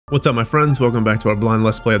What's up, my friends? Welcome back to our blind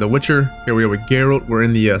Let's Play of The Witcher. Here we are with Geralt. We're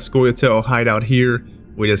in the Scoia'tael hideout here.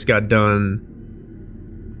 We just got done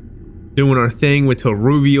doing our thing with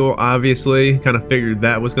Rivia, obviously. Kind of figured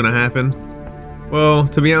that was going to happen. Well,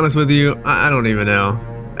 to be honest with you, I don't even know.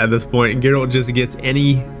 At this point, Geralt just gets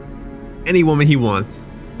any woman he wants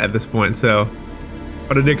at this point, so...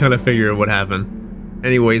 But I did kind of figure it would happen.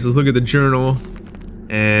 Anyways, let's look at the journal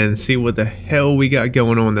and see what the hell we got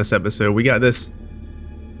going on in this episode. We got this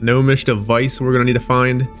gnomish device we're gonna need to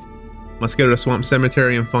find. Must go to the swamp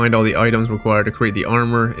cemetery and find all the items required to create the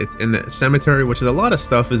armor. It's in the cemetery, which is a lot of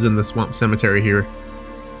stuff is in the swamp cemetery here.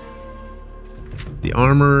 The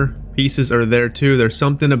armor pieces are there too. There's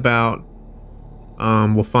something about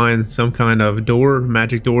we'll find some kind of door,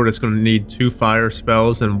 magic door, that's gonna need 2 fire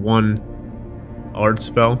spells and 1 art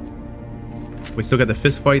spell. We still got the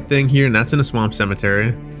fist fight thing here, and that's in the swamp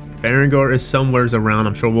cemetery. Berengar is somewheres around.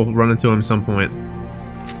 I'm sure we'll run into him at some point.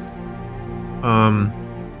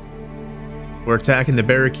 We're attacking the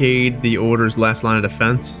barricade, the Order's last line of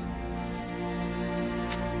defense.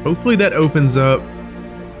 Hopefully that opens up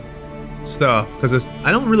stuff, because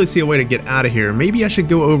I don't really see a way to get out of here. Maybe I should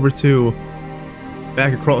go over to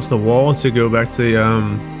back across the wall to go back to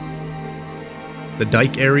the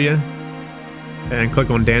dike area and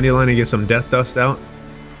click on Dandelion and get some death dust out.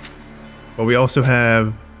 But we also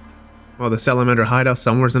have, well, the salamander hideout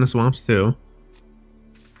somewhere's in the swamps too.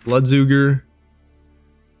 Bloodzuger.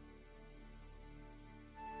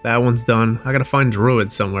 That one's done. I gotta find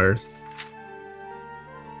druid somewheres.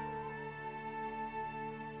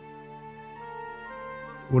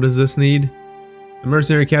 What does this need? The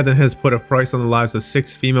mercenary captain has put a price on the lives of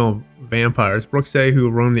 6 female vampires. Bowskii who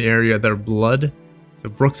roam the area, their blood. So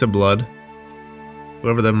Brooks of blood.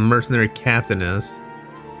 Whoever the mercenary captain is.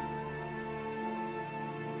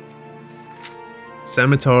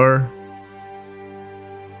 Scimitar.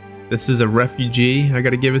 This is a refugee I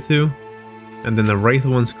gotta give it to. And then the Wraith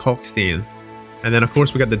one's Kalkstein. And then of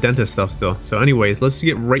course we got the dentist stuff still. So anyways, let's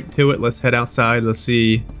get right to it. Let's head outside. Let's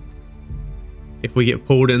see if we get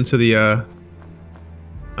pulled into the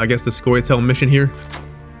I guess the Scoia'tael mission here.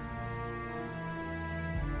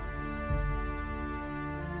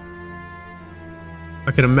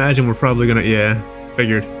 I can imagine we're probably gonna, yeah,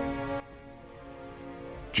 figured.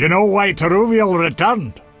 Do you know why Rivia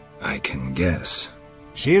returned? I can guess.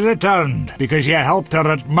 She returned because you helped her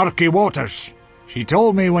at Murky Waters. She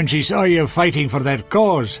told me when she saw you fighting for their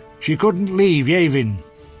cause, she couldn't leave Yavin.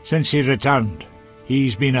 Since she returned,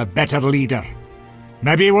 he's been a better leader.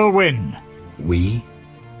 Maybe we'll win. We?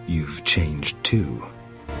 You've changed too.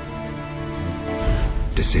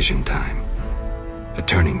 Decision time. A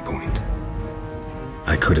turning point.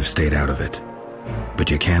 I could have stayed out of it,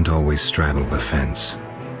 but you can't always straddle the fence.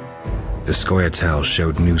 The Scoia'tael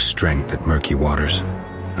showed new strength at Murky Waters.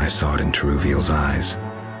 I saw it in Rivia's eyes.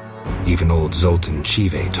 Even old Zoltan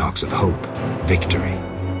Chive talks of hope, victory.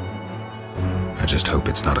 I just hope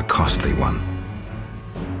it's not a costly one.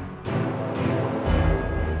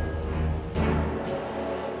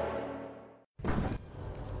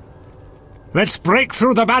 Let's break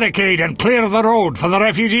through the barricade and clear the road for the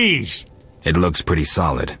refugees. It looks pretty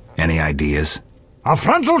solid. Any ideas? A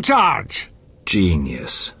frontal charge.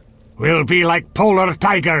 Genius. We'll be like polar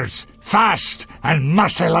tigers, fast and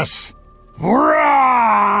merciless.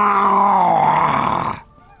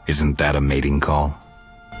 Isn't that a mating call?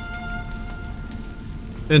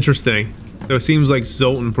 Interesting. So it seems like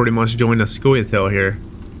Zoltan pretty much joined the Scoia'tael here.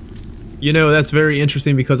 You know, that's very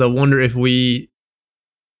interesting because I wonder if we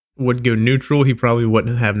would go neutral, he probably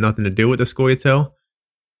wouldn't have nothing to do with the Scoia'tael.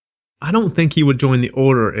 I don't think he would join the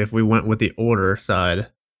Order if we went with the Order side.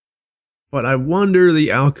 But I wonder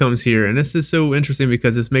the outcomes here, and this is so interesting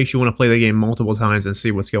because this makes you want to play the game multiple times and see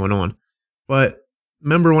what's going on. But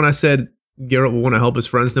remember when I said Geralt will want to help his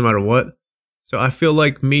friends no matter what? So I feel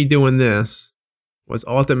like me doing this was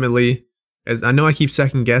ultimately, as I know I keep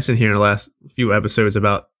second guessing here in the last few episodes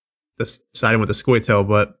about this siding with the Scoia'tael,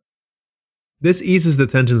 but this eases the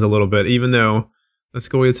tensions a little bit, even though the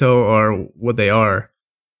Scoia'tael are what they are.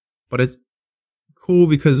 But it's cool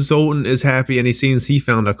because Zoltan is happy and he seems he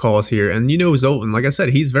found a cause here. And you know Zoltan, like I said,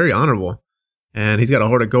 he's very honorable. And he's got a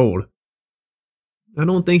heart of gold. I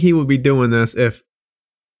don't think he would be doing this if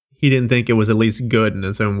he didn't think it was at least good in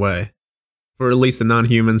its own way. For at least the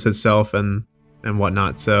non-humans, himself, and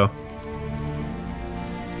whatnot, so...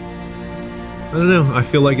 I don't know, I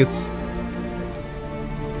feel like it's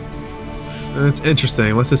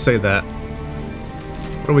interesting, let's just say that.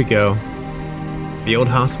 Where do we go? Field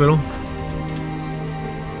hospital?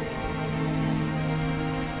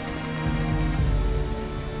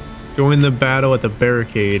 Join the battle at the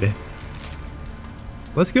barricade.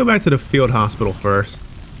 Let's go back to the field hospital first.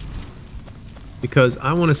 Because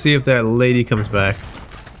I want to see if that lady comes back.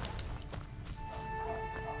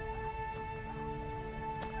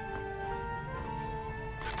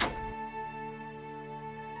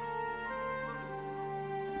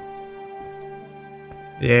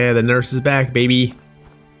 Yeah, the nurse is back, baby.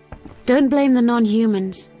 Don't blame the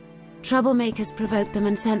non-humans. Troublemakers provoked them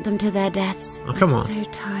and sent them to their deaths. Oh, come on. I'm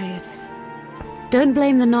so tired. Don't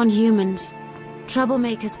blame the non-humans.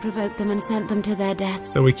 Troublemakers provoked them and sent them to their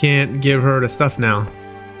deaths. So we can't give her the stuff now.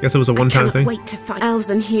 Guess it was a one-time thing. I cannot wait to fight elves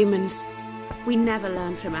and humans. We never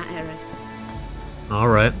learn from our errors.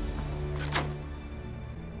 Alright.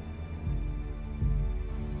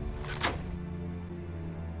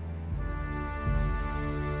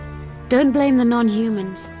 Don't blame the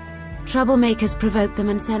non-humans. Troublemakers provoked them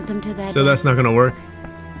and sent them to their deaths. So that's not gonna work.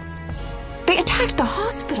 They attacked the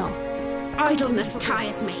hospital. Idleness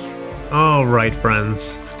tires me. Alright,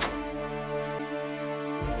 friends.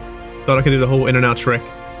 Thought I could do the whole in and out trick,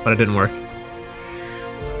 but it didn't work.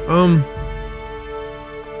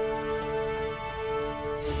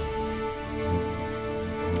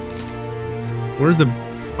 Where's the...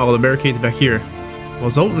 Oh, the barricade's back here. Well,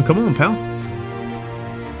 Zoltan, come on, pal.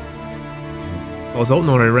 Oh, Zoltan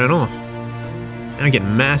already ran off. And I get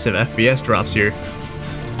massive FPS drops here.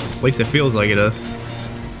 At least it feels like it does.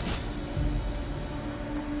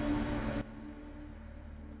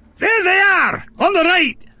 There they are! On the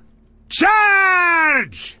right!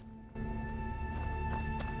 Charge!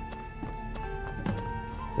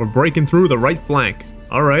 We're breaking through the right flank.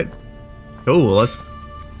 Alright. Cool, let's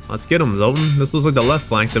get them, Zoltan. This looks like the left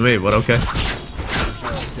flank to me, but okay.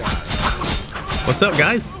 What's up,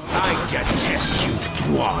 guys? I detest you,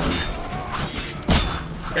 Dwan.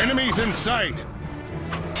 Enemies in sight.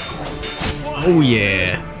 Oh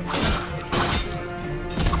yeah.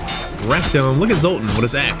 Wrecked him. Look at Zoltan with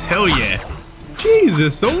his axe. Hell yeah.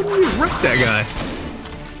 Jesus, Zoltan, you wrecked that guy.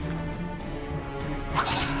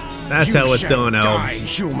 That's how it's done, elves.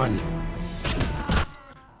 Human.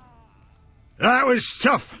 That was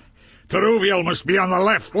tough. Teruviel must be on the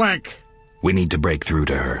left flank. We need to break through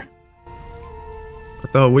to her. I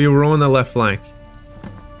thought we were on the left flank.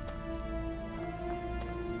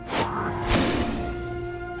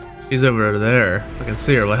 She's over there. I can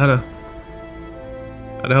see her. But how the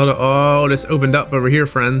hell do... Oh, this opened up over here,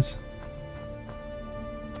 friends.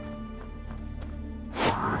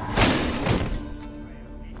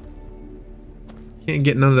 Can't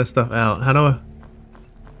get none of this stuff out. How do I...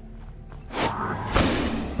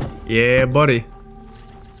 Yeah, buddy.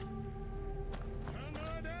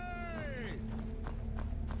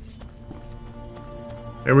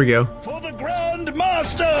 There we go. For the Grand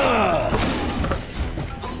Master!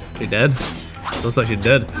 She dead? Looks like she's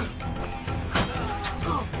dead.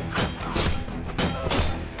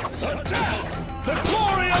 Attack! The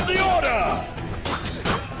glory of the Order!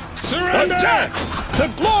 Surrender! Attack! The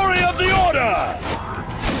glory of the Order!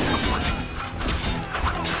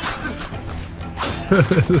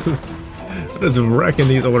 This is wrecking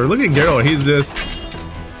these orders. Look at Geralt, he's just...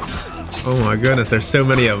 Oh my goodness, there's so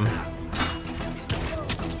many of them.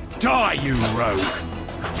 Die, you rogue!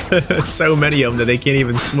 So many of them that they can't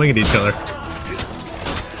even swing at each other.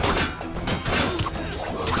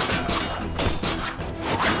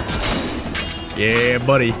 Yeah,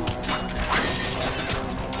 buddy.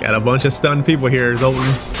 Got a bunch of stunned people here, Zoltan.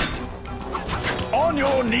 On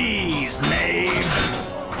your knees, knave!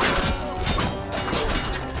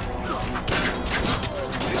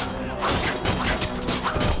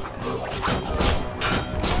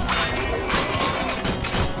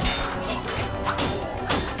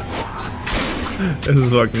 This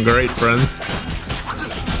is fucking great, friends.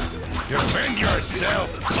 Defend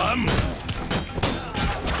yourself, bum!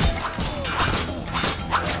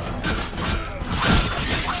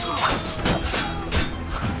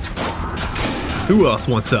 Who else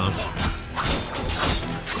wants some?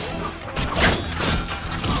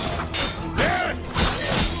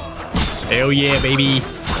 Hell yeah, baby.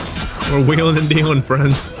 We're wheeling and dealing,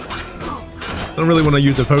 friends. I don't really want to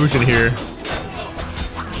use a potion here.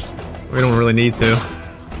 We don't really need to.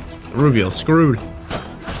 Rubiel's screwed.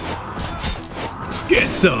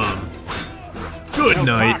 Get some. Good I'll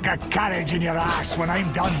night. pack a carriage in your ass when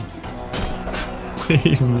I'm done.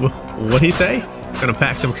 What'd he say? Gonna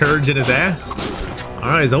pack some courage in his ass?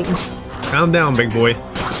 Alright, Zoltan. Calm down, big boy.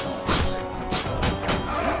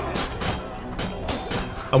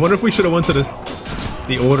 I wonder if we should have went to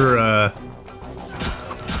the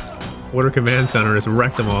order command center and just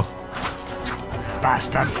wrecked them all.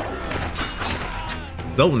 Bastard.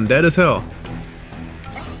 Zoltan dead as hell.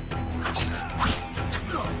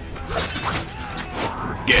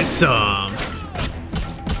 Get some.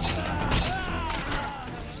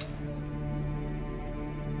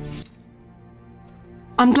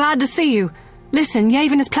 I'm glad to see you. Listen,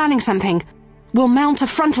 Yavin is planning something. We'll mount a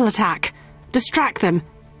frontal attack. Distract them.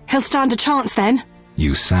 He'll stand a chance then.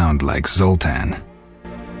 You sound like Zoltan.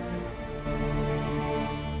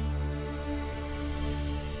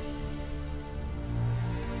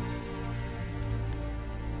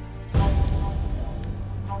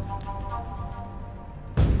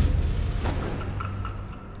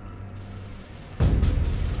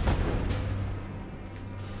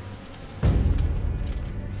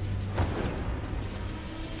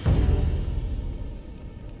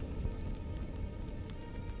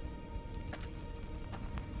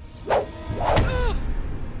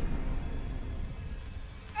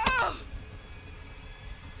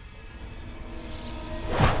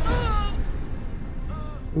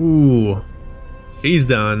 Ooh, she's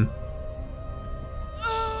done.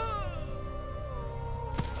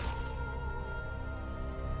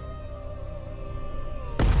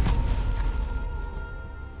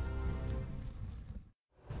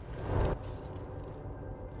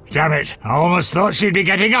 Damn it, I almost thought she'd be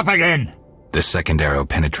getting up again. The second arrow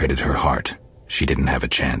penetrated her heart. She didn't have a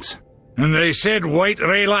chance. And they said White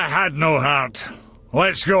Rayla had no heart.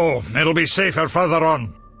 Let's go, it'll be safer further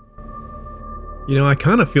on. You know, I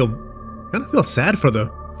kind of feel sad for the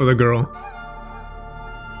girl.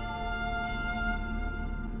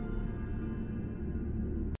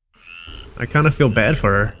 I kind of feel bad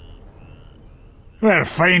for her. We're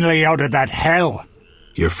finally out of that hell.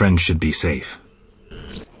 Your friend should be safe.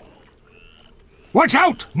 Watch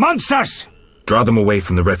out, monsters! Draw them away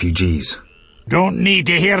from the refugees. Don't need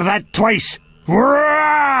to hear that twice.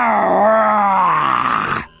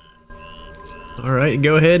 All right,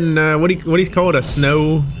 go ahead and what do you call it? A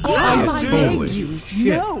snow? Holy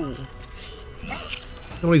shit! No.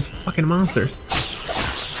 All these fucking monsters.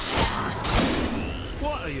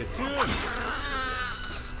 What are you doing?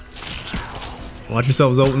 Watch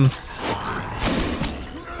yourself, Zoltan.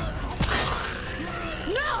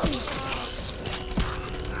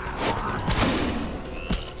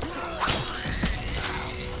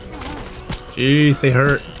 Jeez, they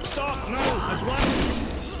hurt. Stop now, at once.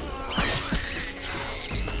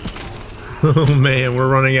 Oh man, we're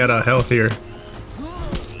running out of health here.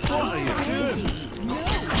 What are you doing?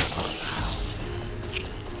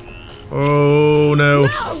 Oh no.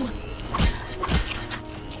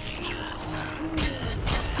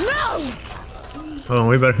 No! Oh,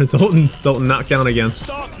 we better Zoltan knock down again.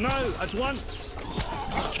 Stop now, at once.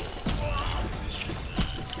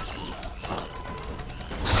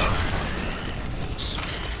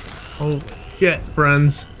 Oh shit,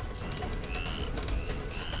 friends.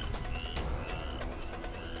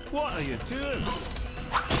 What are you doing?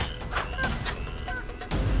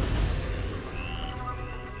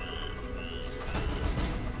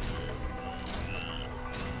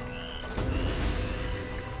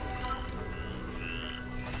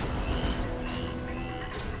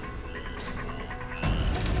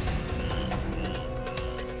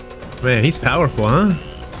 Man, he's powerful, huh?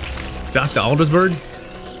 Dr. Aldersberg?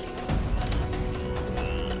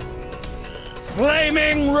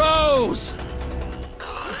 Flaming Rose!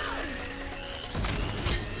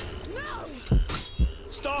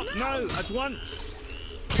 Stop now, at once.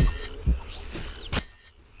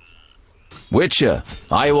 Witcher,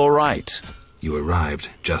 are you all right? You arrived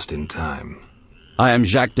just in time. I am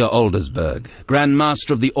Jacques de Aldersberg, Grand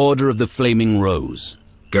Master of the Order of the Flaming Rose.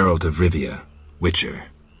 Geralt of Rivia, Witcher.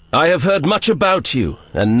 I have heard much about you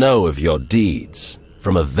and know of your deeds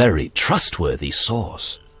from a very trustworthy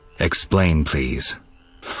source. Explain, please.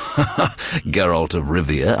 Geralt of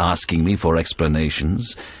Rivia asking me for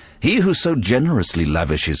explanations. He who so generously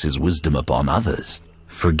lavishes his wisdom upon others.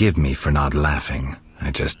 Forgive me for not laughing.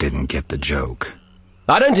 I just didn't get the joke.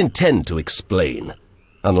 I don't intend to explain.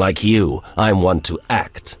 Unlike you, I'm one to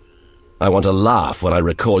act. I want to laugh when I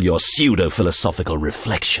recall your pseudo-philosophical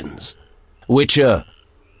reflections. Witcher,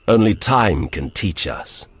 only time can teach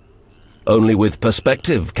us. Only with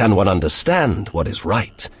perspective can one understand what is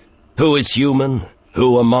right. Who is human,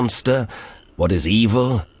 who a monster, what is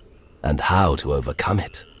evil, and how to overcome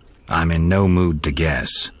it. I'm in no mood to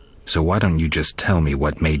guess, so why don't you just tell me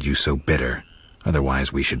what made you so bitter?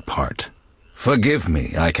 Otherwise we should part. Forgive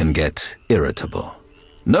me, I can get irritable.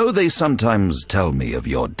 Know they sometimes tell me of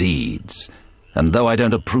your deeds, and though I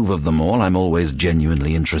don't approve of them all, I'm always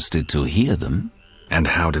genuinely interested to hear them. And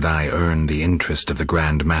how did I earn the interest of the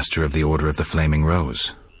Grand Master of the Order of the Flaming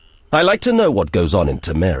Rose? I like to know what goes on in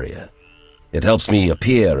Temeria. It helps me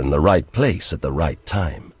appear in the right place at the right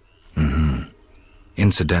time.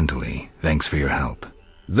 Incidentally, thanks for your help.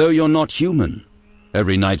 Though you're not human,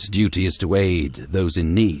 every knight's duty is to aid those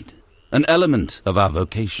in need, an element of our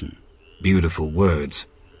vocation. Beautiful words,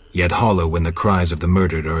 yet hollow when the cries of the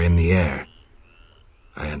murdered are in the air.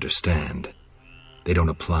 I understand. They don't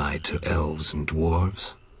apply to elves and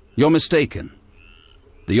dwarves? You're mistaken.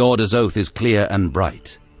 The Order's oath is clear and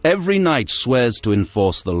bright. Every knight swears to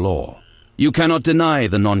enforce the law. You cannot deny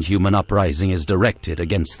the non-human uprising is directed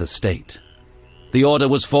against the state. The Order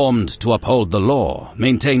was formed to uphold the law,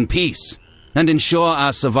 maintain peace, and ensure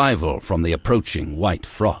our survival from the approaching White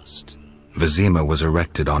Frost. Vizima was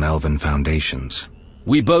erected on elven foundations.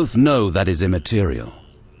 We both know that is immaterial.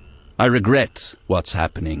 I regret what's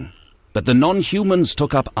happening, but the non-humans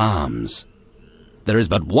took up arms. There is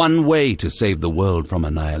but one way to save the world from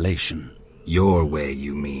annihilation. Your way,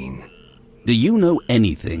 you mean? Do you know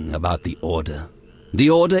anything about the Order? The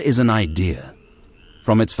Order is an idea,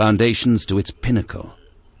 from its foundations to its pinnacle.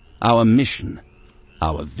 Our mission,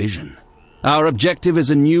 our vision. Our objective is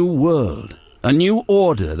a new world, a new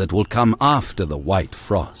order that will come after the White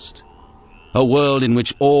Frost. A world in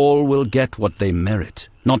which all will get what they merit,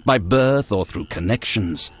 not by birth or through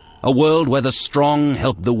connections. A world where the strong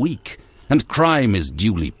help the weak, and crime is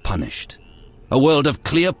duly punished. A world of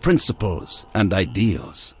clear principles and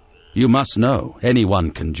ideals. You must know anyone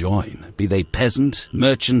can join, be they peasant,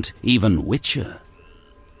 merchant, even witcher.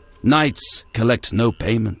 Knights collect no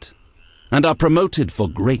payment, and are promoted for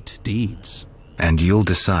great deeds. And you'll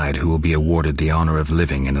decide who will be awarded the honor of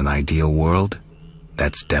living in an ideal world?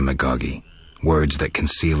 That's demagogy. Words that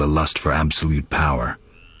conceal a lust for absolute power.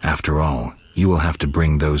 After all, you will have to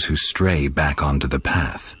bring those who stray back onto the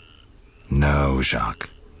path. No,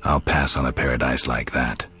 Jacques. I'll pass on a paradise like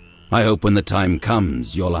that. I hope when the time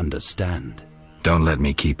comes, you'll understand. Don't let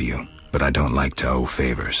me keep you, but I don't like to owe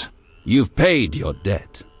favors. You've paid your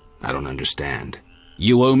debt. I don't understand.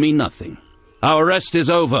 You owe me nothing. Our rest is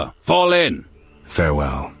over. Fall in.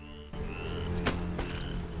 Farewell.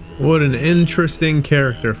 What an interesting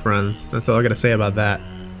character, friends. That's all I gotta say about that.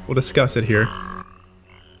 We'll discuss it here.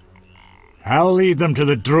 I'll lead them to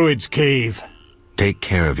the Druid's cave. Take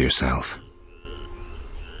care of yourself.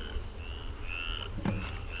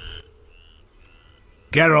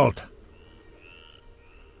 Geralt.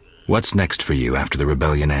 What's next for you after the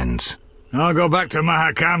rebellion ends? I'll go back to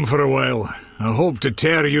Mahakam for a while. I hope to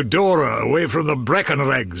tear Eudora away from the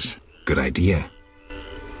Breckenregs. Good idea.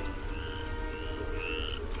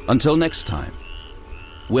 Until next time.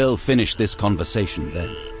 We'll finish this conversation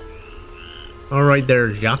then. Alright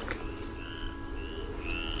there, Jacques.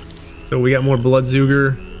 So we got more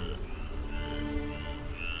Bloodzuger.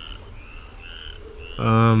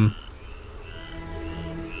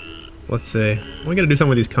 Let's see. We gotta do something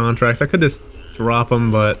with these contracts. I could just drop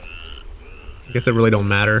them, but I guess it really don't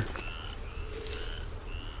matter.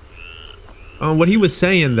 What he was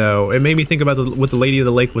saying, though, it made me think about what the Lady of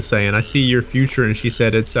the Lake was saying. I see your future, and she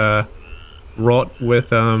said it's wrought with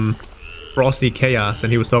frosty chaos,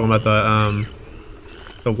 and he was talking about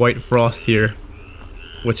the White Frost here,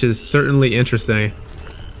 which is certainly interesting.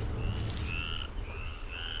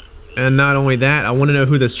 And not only that, I want to know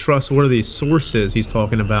who this trustworthy source is he's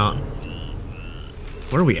talking about.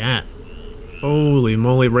 Where are we at? Holy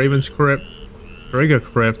moly, Raven's Crypt, Briga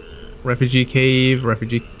Crypt, Refugee Cave,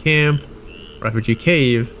 Refugee Camp, Refugee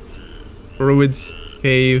Cave, Druid's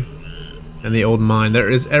Cave, and the Old Mine. There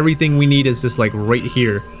is everything we need is just like right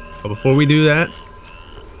here. But before we do that,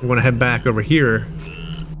 we're going to head back over here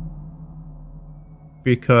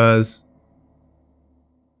because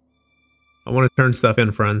I want to turn stuff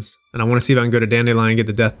in, friends. And I want to see if I can go to Dandelion and get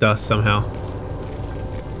the Death Dust somehow.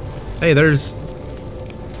 Hey, there's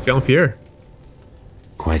Jean-Pierre.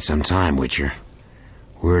 Quite some time, Witcher.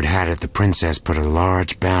 Word had it the princess put a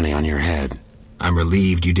large bounty on your head. I'm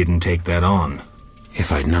relieved you didn't take that on.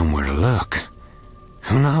 If I'd known where to look.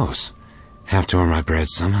 Who knows? Have to earn my bread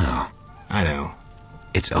somehow. I know.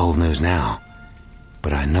 It's old news now.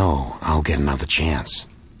 But I know I'll get another chance.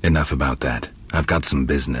 Enough about that. I've got some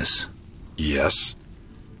business. Yes.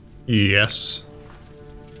 Yes.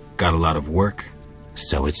 Got a lot of work?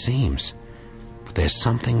 So it seems. But there's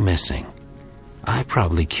something missing. I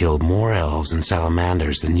probably killed more elves and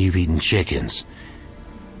salamanders than you've eaten chickens.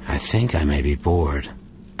 I think I may be bored.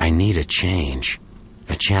 I need a change.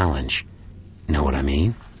 A challenge. Know what I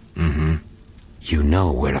mean? Mm-hmm. You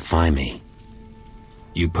know where to find me.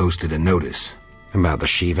 You posted a notice. About the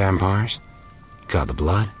she-vampires? Got the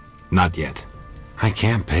blood? Not yet. I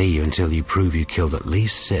can't pay you until you prove you killed at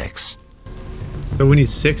least 6. So we need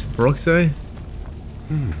 6 Brooks, eh?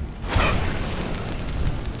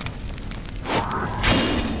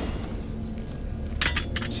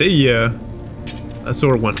 See ya. That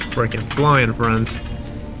sword went freaking flying, friends.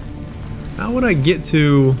 How would I get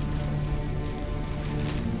to...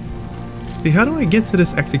 See, how do I get to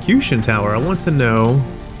this execution tower? I want to know...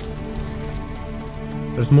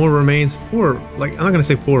 There's more remains. Poor, like, I'm not gonna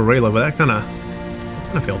say poor Rayla, but that kind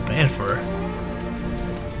of feel bad for her.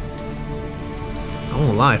 I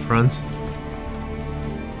won't lie, friends.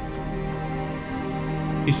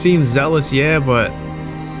 She seems zealous, yeah, but...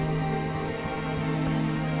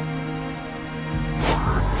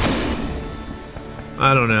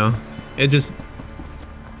 I don't know. It just...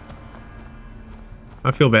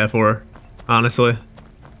 I feel bad for her, honestly.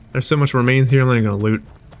 There's so much remains here, I'm not even gonna loot.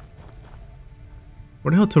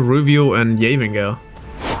 Where the hell to Ruvio and Yavin go?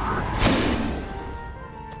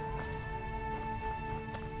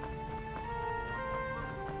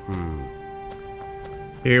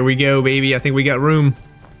 Here we go, baby. I think we got room.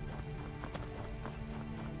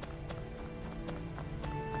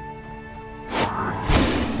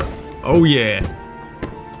 Oh, yeah.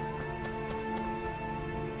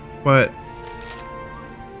 What?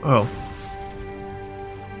 Oh.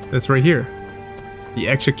 That's right here. The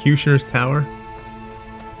Executioner's Tower.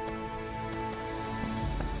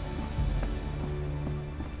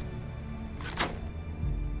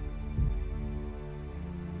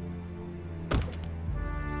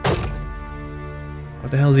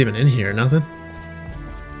 What the hell's even in here? Nothing?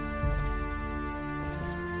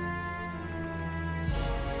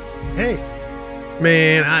 Hey!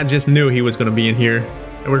 Man, I just knew he was going to be in here.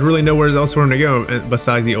 There was really nowhere else for him to go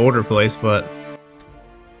besides the older place, but...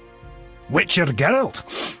 Witcher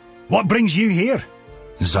Geralt, what brings you here?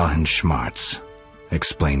 Zahin Schmartz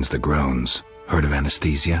explains the groans. Heard of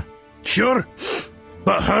anesthesia? Sure,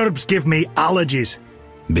 but herbs give me allergies.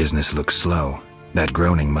 Business looks slow. That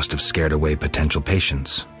groaning must have scared away potential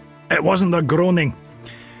patients. It wasn't the groaning.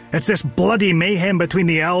 It's this bloody mayhem between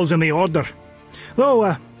the elves and the Order.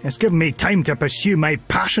 Though, it's given me time to pursue my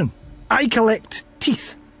passion. I collect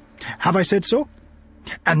teeth. Have I said so?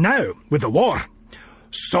 And now, with the war,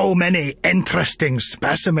 so many interesting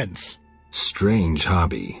specimens. Strange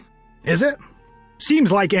hobby. Is it?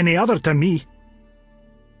 Seems like any other to me.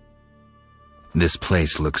 This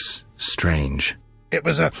place looks strange. It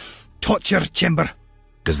was a torture chamber.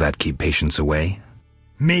 Does that keep patients away?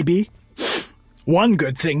 Maybe. One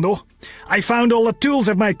good thing, though. I found all the tools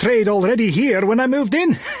of my trade already here when I moved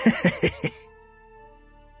in.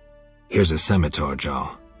 Here's a scimitar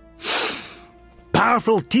jaw.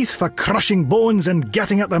 Powerful teeth for crushing bones and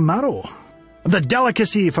getting at the marrow. The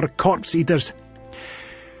delicacy for corpse eaters.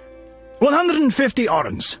 150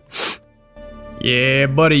 orens. Yeah,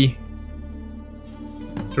 buddy.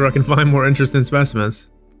 Sure I can find more interesting specimens.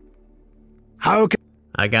 How can...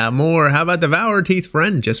 I got more. How about Devourer Teeth,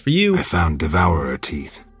 friend? Just for you. I found Devourer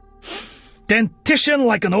teeth. Dentition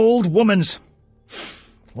like an old woman's.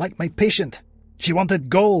 Like my patient. She wanted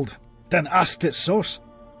gold, then asked its source.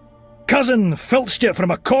 Cousin filched it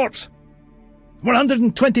from a corpse.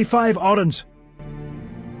 125 orens.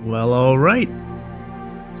 Well, alright.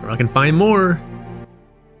 Sure I can find more.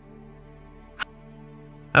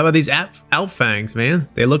 How about these Alp fangs, man?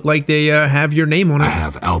 They look like they have your name on it. I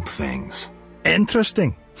have Alp fangs.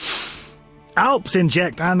 Interesting. Alps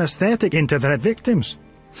inject anesthetic into their victims.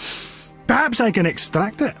 Perhaps I can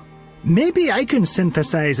extract it. Maybe I can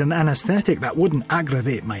synthesize an anesthetic that wouldn't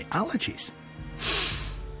aggravate my allergies.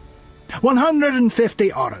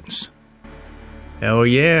 150 orens. Hell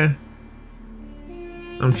yeah.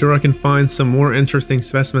 I'm sure I can find some more interesting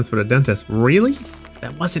specimens for the dentist. Really?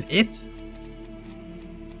 That wasn't it?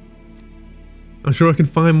 I'm sure I can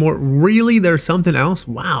find more. Really? There's something else?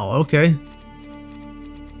 Wow, okay.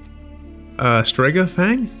 Strega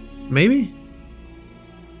fangs? Maybe?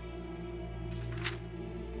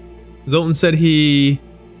 Zoltan said he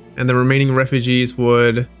and the remaining refugees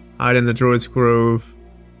would hide in the Druid's Grove.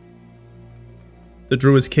 The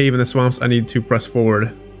Druid's Cave in the swamps. I need to press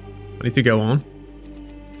forward. I need to go on.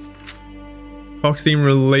 Hawk's team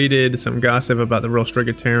related some gossip about the real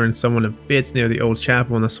Strega Terran. Someone in fits near the old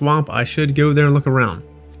chapel in the swamp. I should go there and look around.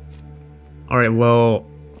 Alright, well...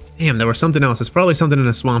 Damn, there was something else. There's probably something in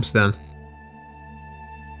the swamps then.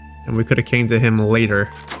 And we could have came to him later.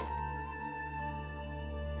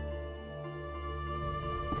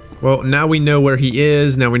 Well, now we know where he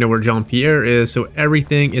is. Now we know where Jean-Pierre is. So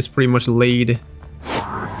everything is pretty much laid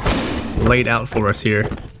out for us here.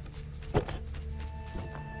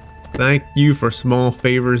 Thank you for small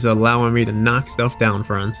favors allowing me to knock stuff down,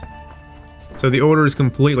 friends. So the order is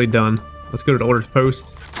completely done. Let's go to the orders post.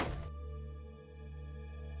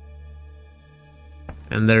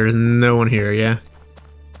 And there's no one here, yeah?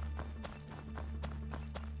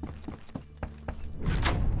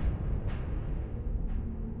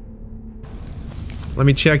 Let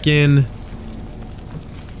me check in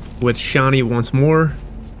with Shani once more.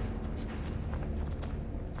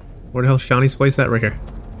 Where the hell's Shani's place at? Right here.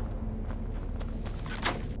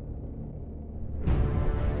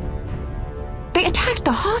 They attacked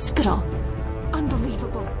the hospital.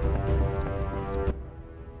 Unbelievable.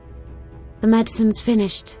 The medicine's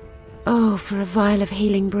finished. Oh, for a vial of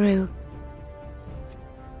healing brew.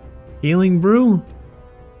 Healing brew?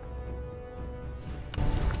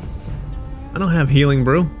 I don't have healing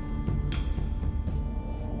brew.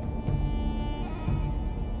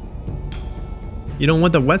 You don't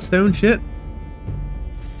want the whetstone shit?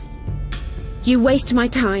 You waste my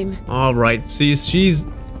time. Alright, see, she's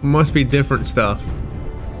must be different stuff.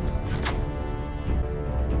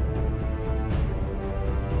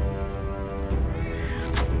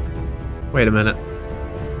 Wait a minute.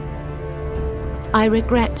 I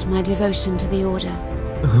regret my devotion to the Order.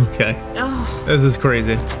 Okay. Oh. This is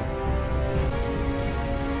crazy.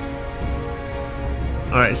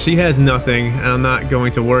 Alright, she has nothing, and I'm not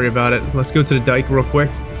going to worry about it. Let's go to the dike real quick.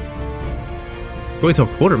 Let's go to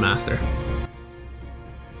a quartermaster.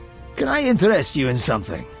 Can I interest you in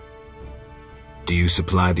something? Do you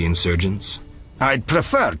supply the insurgents? I'd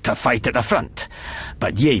prefer to fight at the front,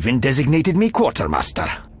 but Yavin designated me quartermaster.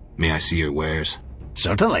 May I see your wares?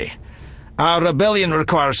 Certainly. Our rebellion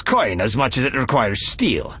requires coin as much as it requires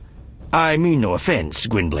steel. I mean no offense,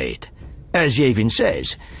 Gwynblade. As Yavin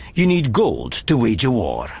says, you need gold to wage a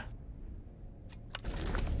war.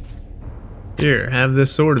 Here, have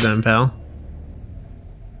this sword then, pal.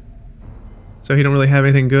 So he don't really have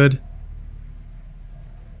anything good?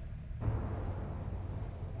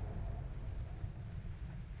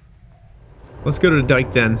 Let's go to the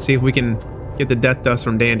dike then, see if we can get the death dust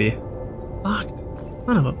from Dandy. It's locked.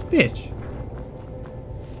 Son of a bitch.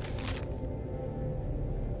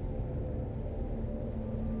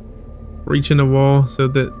 Reaching the wall, so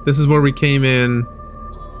that this is where we came in.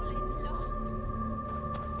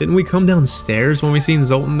 Didn't we come downstairs when we seen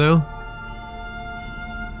Zoltan though?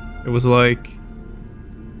 It was like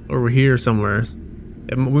over here somewhere.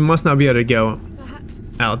 We must not be able to go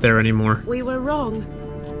out there anymore. We were wrong.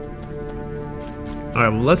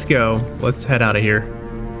 Alright, well let's go. Let's head out of here.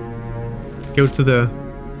 Let's go to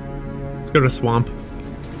the swamp.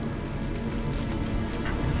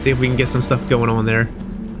 See if we can get some stuff going on there.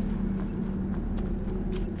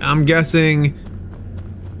 I'm guessing,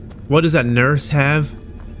 what does that nurse have?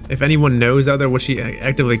 If anyone knows out there what she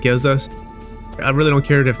actively gives us. I really don't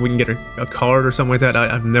care if we can get a card or something like that. I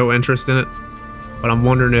have no interest in it. But I'm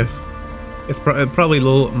wondering if it's probably a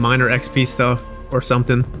little minor XP stuff or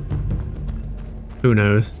something. Who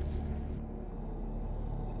knows?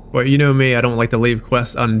 But you know me, I don't like to leave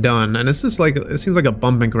quests undone. And it's just like, it seems like a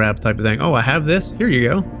bump and grab type of thing. Oh, I have this? Here you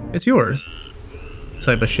go. It's yours.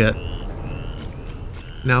 Type of shit.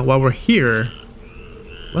 Now, while we're here,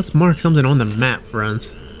 let's mark something on the map,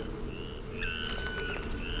 friends.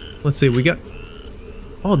 Let's see, we got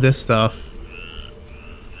all this stuff.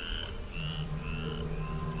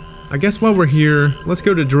 I guess while we're here, let's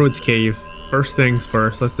go to Druid's Cave. First things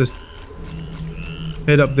first. Let's just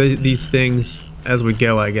hit up these things as we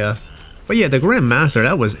go, I guess. But yeah, the Grand Master,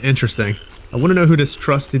 that was interesting. I want to know who this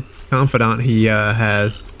trusted confidant he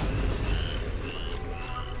has.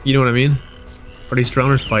 You know what I mean? Are these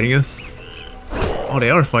drowners fighting us? Oh, they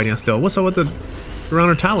are fighting us still. What's up with the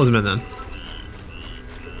drowner talisman then?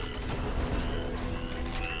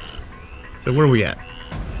 So where are we at?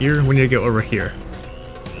 Here? We need to go over here.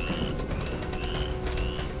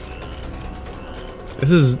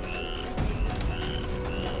 This is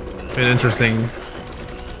an interesting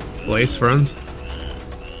place, friends.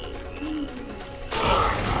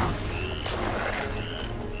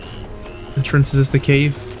 Entrance is the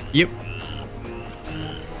cave? Yep.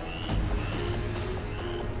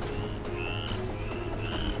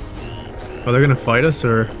 Are they gonna fight us,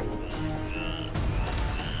 or?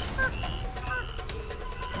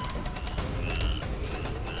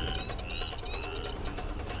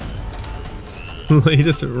 He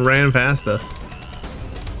just ran past us.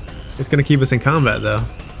 It's gonna keep us in combat, though.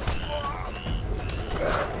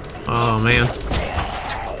 Oh, man.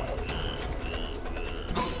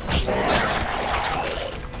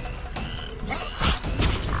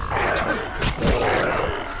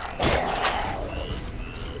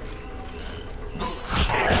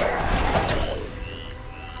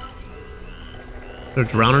 There are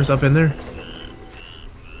drowners up in there?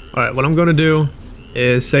 Alright, what I'm gonna do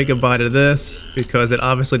is say goodbye to this, because it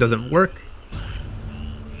obviously doesn't work.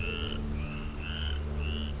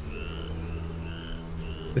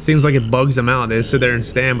 It seems like it bugs them out. They sit there and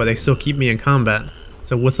stand, but they still keep me in combat.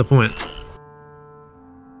 So what's the point?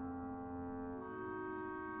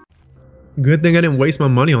 Good thing I didn't waste my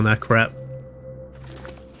money on that crap.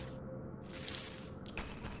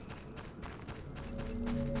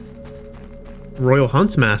 Royal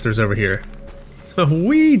Huntsmaster's over here.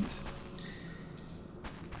 Sweet!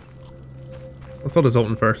 Let's go to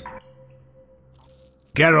Zoltan first.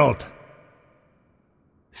 Geralt.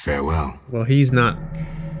 Farewell. Well, he's not...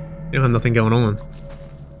 You don't have nothing going on.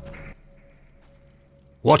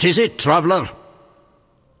 What is it, traveler?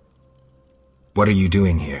 What are you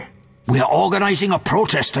doing here? We're organizing a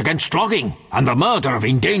protest against logging and the murder of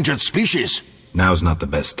endangered species. Now's not the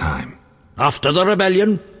best time. After the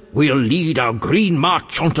rebellion, we'll lead our green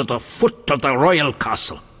march onto the foot of the royal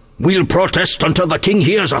castle. We'll protest until the king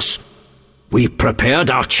hears us. We prepared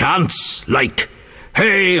our chants, like,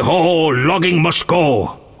 "Hey ho, logging must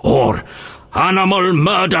go," or "Animal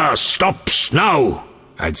murder stops now."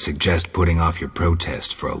 I'd suggest putting off your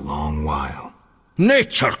protest for a long while.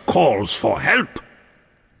 Nature calls for help.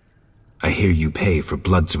 I hear you pay for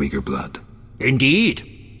Bloodsweeger blood.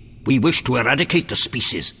 Indeed. We wish to eradicate the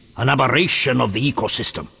species, an aberration of the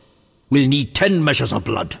ecosystem. We'll need 10 measures of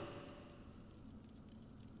blood.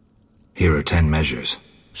 Here are 10 measures.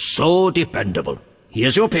 So dependable.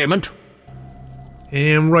 Here's your payment.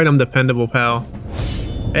 Damn right I'm dependable, pal.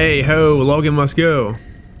 Hey ho, logging must go.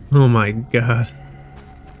 Oh my god.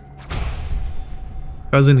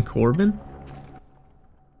 Cousin Corbin?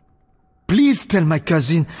 Please tell my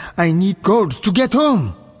cousin I need gold to get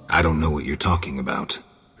home. I don't know what you're talking about.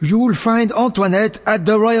 You will find Antoinette at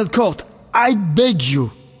the royal court. I beg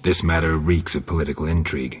you. This matter reeks of political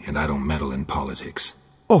intrigue, and I don't meddle in politics.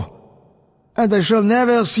 Oh, and I shall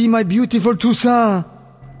never see my beautiful Toussaint.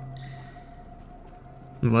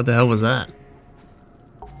 What the hell was that?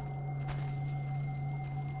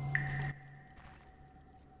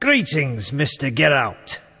 Greetings, Mr.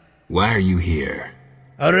 Geralt. Why are you here?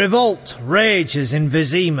 A revolt rages in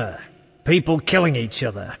Vizima. People killing each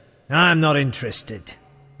other. I'm not interested.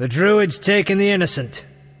 The druids taking the innocent.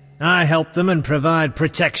 I help them and provide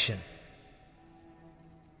protection.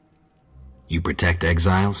 You protect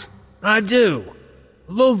exiles? I do.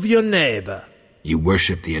 Love your neighbor. You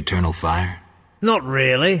worship the eternal fire? Not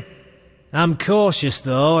really. I'm cautious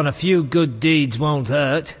though, and a few good deeds won't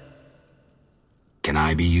hurt. Can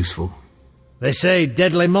I be useful? They say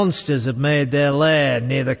deadly monsters have made their lair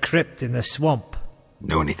near the crypt in the swamp.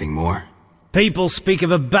 Know anything more? People speak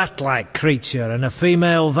of a bat-like creature and a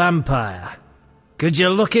female vampire. Could you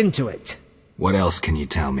look into it? What else can you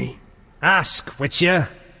tell me? Ask, Witcher.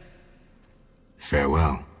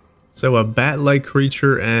 Farewell. So a bat-like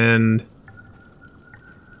creature and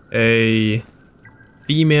a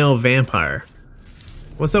female vampire.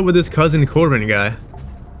 What's up with this cousin Corbin guy?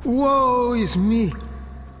 Woe is me.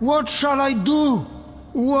 What shall I do?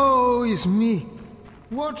 Woe is me.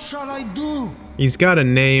 What shall I do? He's got a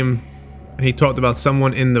name, and he talked about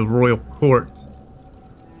someone in the royal court.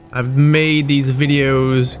 I've made these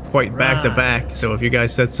videos quite back to back, so if you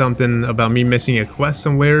guys said something about me missing a quest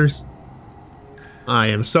somewheres, I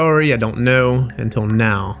am sorry, I don't know until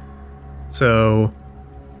now. So,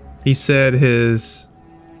 he said his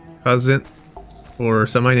cousin, or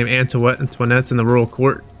somebody named Antoinette's in the royal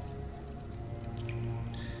court.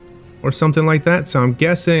 Or something like that, so I'm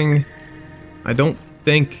guessing, I don't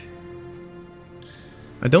think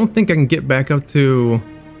I can get back up to...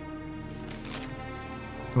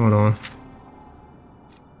 Hold on.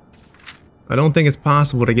 I don't think it's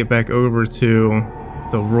possible to get back over to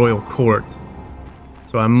the royal court.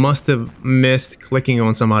 So I must have missed clicking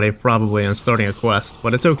on somebody probably and starting a quest,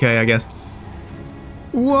 but it's okay, I guess.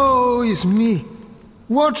 Woe is me.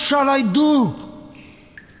 What shall I do?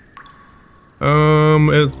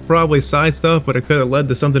 It's probably side stuff, but it could have led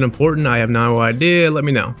to something important. I have no idea. Let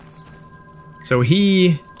me know. So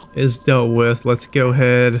he is dealt with. Let's go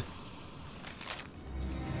ahead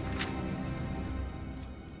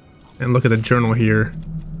and look at the journal here,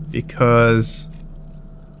 because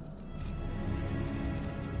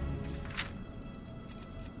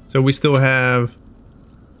so we still have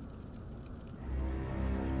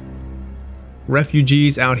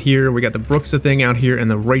refugees out here, we got the Bruxa thing out here, and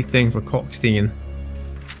the Wraith thing for Kalkstein.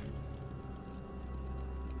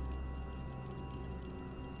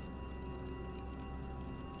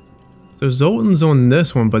 So Zoltan's on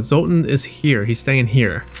this one, but Zoltan is here. He's staying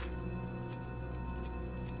here.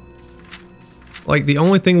 Like, the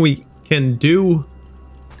only thing we can do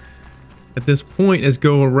at this point is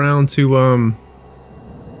go around to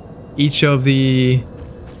each of the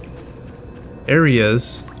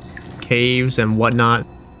areas, caves and whatnot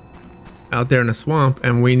out there in the swamp,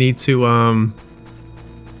 and we need to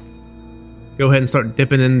go ahead and start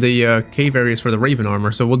dipping in the cave areas for the Raven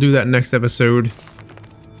armor. So we'll do that next episode.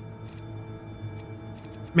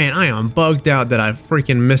 Man, I am bugged out that I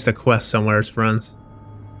freaking missed a quest somewhere, friends.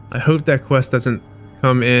 I hope that quest doesn't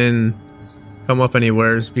come up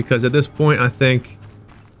anywheres, because at this point I think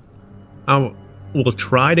I will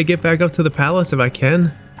try to get back up to the palace if I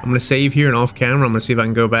can. I'm going to save here and off camera. I'm going to see if I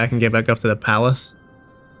can go back and get back up to the palace.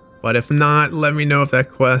 But if not, let me know if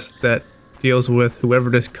that quest that deals with whoever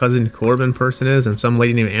this cousin Corbin person is and some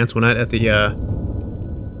lady named Antoinette at the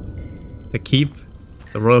keep,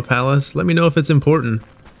 the royal palace. Let me know if it's important.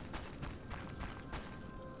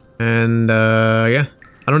 And yeah,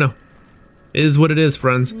 I don't know. It is what it is,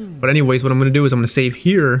 friends. But anyways, what I'm going to do is I'm going to save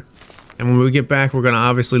here. And when we get back, we're going to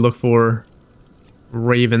obviously look for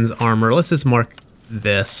Raven's armor. Let's just mark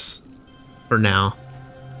this for now.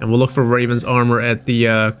 And we'll look for Raven's armor at the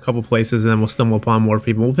couple places, and then we'll stumble upon more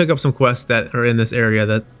people. We'll pick up some quests that are in this area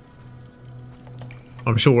that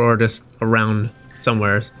I'm sure are just around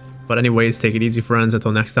somewheres. But anyways, take it easy, friends.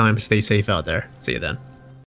 Until next time, stay safe out there. See you then.